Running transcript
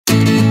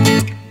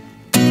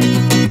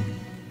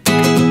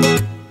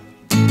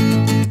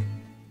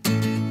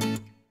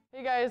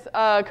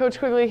Guys, Coach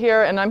Quigley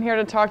here, and I'm here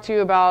to talk to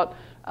you about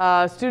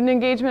student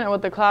engagement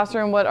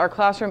and what our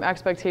classroom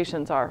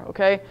expectations are,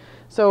 okay?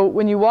 So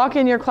when you walk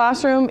in your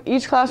classroom,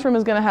 each classroom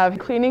is going to have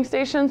cleaning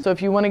stations. So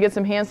if you want to get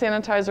some hand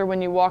sanitizer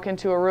when you walk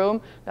into a room,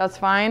 that's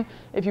fine.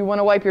 If you want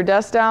to wipe your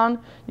desk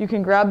down, you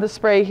can grab the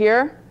spray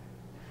here,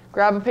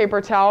 grab a paper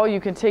towel, you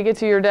can take it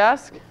to your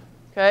desk,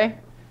 okay?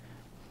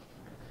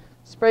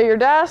 Spray your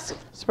desk,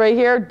 spray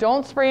here.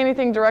 Don't spray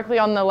anything directly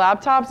on the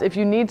laptops. If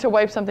you need to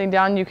wipe something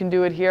down, you can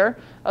do it here.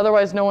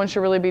 Otherwise, no one should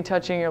really be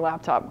touching your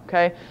laptop,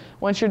 okay?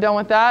 Once you're done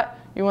with that,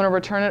 you want to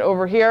return it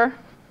over here.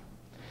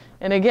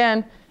 And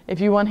again, if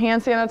you want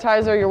hand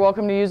sanitizer, you're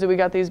welcome to use it. We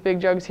got these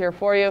big jugs here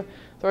for you.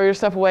 Throw your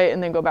stuff away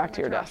and then go back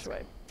to your desk.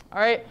 All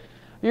right?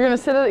 You're going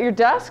to sit at your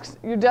desks.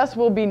 Your desk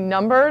will be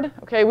numbered.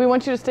 Okay, we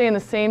want you to stay in the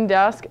same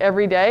desk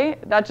every day.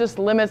 That just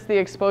limits the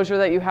exposure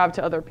that you have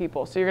to other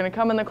people. So you're going to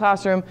come in the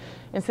classroom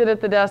and sit at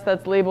the desk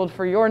that's labeled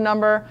for your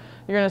number.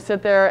 You're going to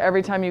sit there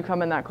every time you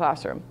come in that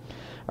classroom.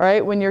 All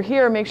right, when you're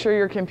here, make sure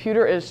your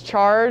computer is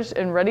charged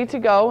and ready to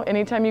go.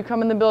 Anytime you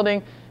come in the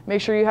building,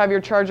 make sure you have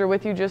your charger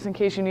with you just in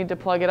case you need to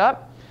plug it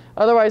up.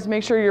 Otherwise,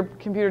 make sure your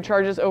computer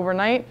charges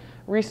overnight.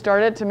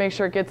 Restart it to make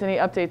sure it gets any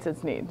updates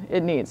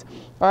it needs.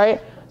 All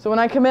right. So when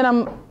I come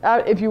in,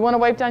 if you want to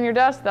wipe down your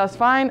desk, that's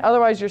fine.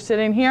 Otherwise, you're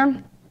sitting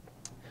here.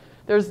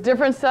 There's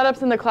different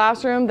setups in the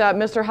classroom that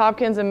Mr.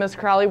 Hopkins and Ms.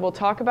 Crowley will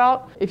talk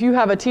about. If you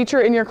have a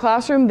teacher in your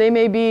classroom, they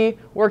may be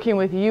working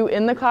with you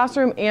in the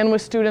classroom and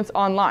with students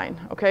online.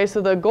 Okay.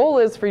 So the goal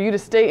is for you to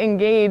stay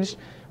engaged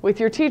with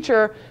your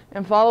teacher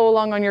and follow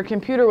along on your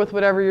computer with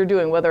whatever you're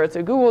doing, whether it's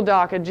a Google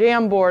Doc, a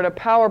Jamboard, a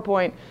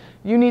PowerPoint.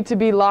 You need to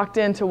be locked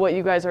into what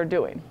you guys are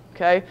doing.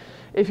 Okay.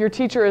 If your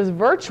teacher is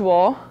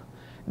virtual,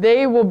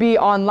 they will be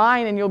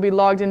online and you'll be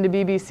logged into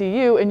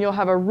BBCU and you'll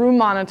have a room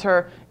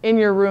monitor in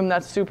your room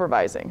that's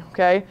supervising,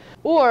 okay?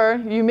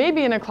 Or you may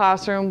be in a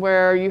classroom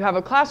where you have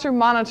a classroom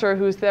monitor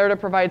who's there to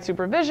provide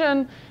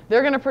supervision.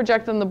 They're going to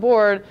project on the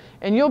board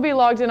and you'll be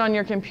logged in on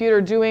your computer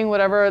doing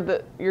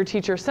whatever your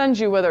teacher sends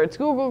you, whether it's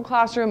Google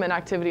Classroom, an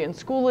activity in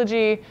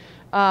Schoology.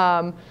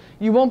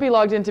 You won't be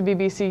logged into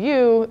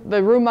BBCU.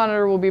 The room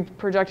monitor will be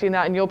projecting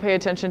that and you'll pay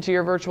attention to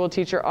your virtual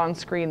teacher on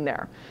screen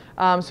there.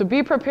 So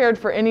be prepared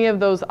for any of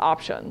those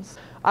options.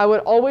 I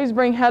would always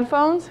bring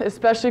headphones,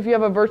 especially if you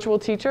have a virtual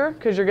teacher,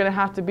 because you're going to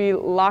have to be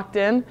locked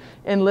in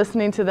and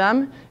listening to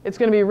them. It's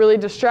going to be really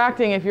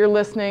distracting if you're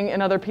listening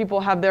and other people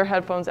have their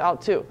headphones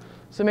out too.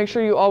 So make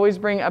sure you always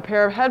bring a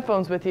pair of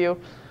headphones with you.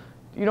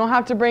 You don't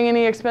have to bring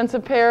any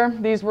expensive pair.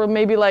 These were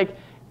maybe like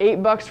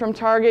 $8 from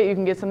Target. You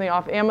can get something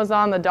off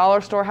Amazon. The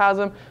dollar store has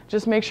them.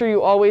 Just make sure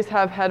you always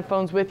have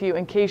headphones with you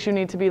in case you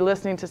need to be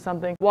listening to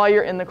something while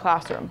you're in the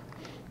classroom.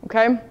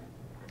 Okay?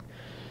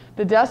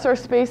 The desks are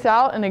spaced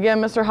out, and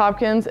again, Mr.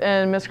 Hopkins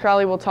and Ms.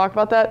 Crowley will talk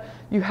about that.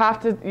 You have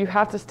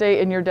to stay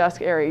in your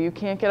desk area. You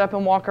can't get up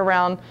and walk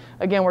around.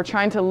 Again, we're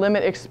trying to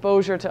limit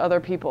exposure to other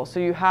people, so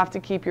you have to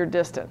keep your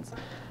distance.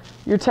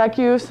 Your tech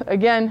use,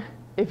 again,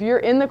 if you're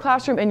in the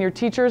classroom and your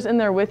teacher's in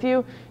there with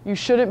you, you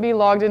shouldn't be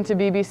logged into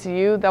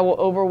BBCU. That will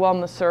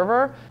overwhelm the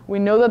server. We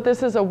know that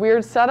this is a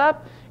weird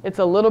setup. It's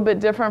a little bit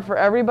different for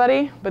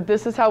everybody, but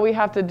this is how we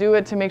have to do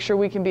it to make sure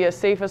we can be as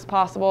safe as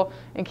possible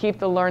and keep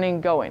the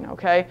learning going,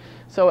 okay?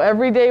 So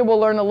every day we'll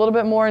learn a little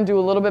bit more and do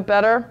a little bit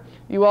better.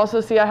 You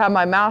also see I have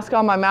my mask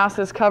on. My mask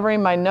is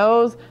covering my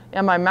nose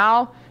and my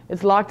mouth.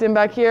 It's locked in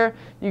back here.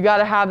 You got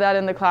to have that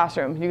in the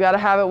classroom. You got to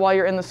have it while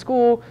you're in the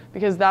school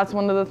because that's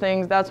one of the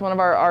things, that's one of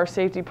our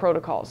safety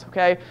protocols,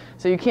 okay?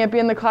 So you can't be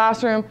in the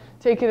classroom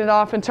taking it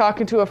off and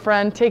talking to a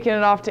friend, taking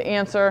it off to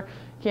answer.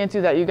 Can't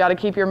do that. You got to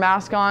keep your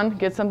mask on,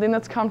 get something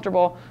that's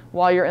comfortable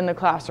while you're in the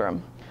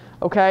classroom.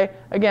 Okay?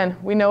 Again,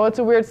 we know it's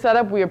a weird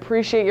setup. We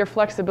appreciate your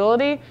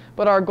flexibility,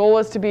 but our goal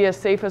is to be as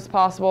safe as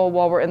possible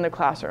while we're in the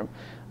classroom.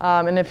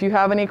 And if you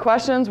have any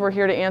questions, we're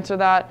here to answer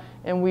that,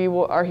 and we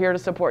are here to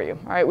support you.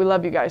 All right? We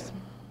love you guys.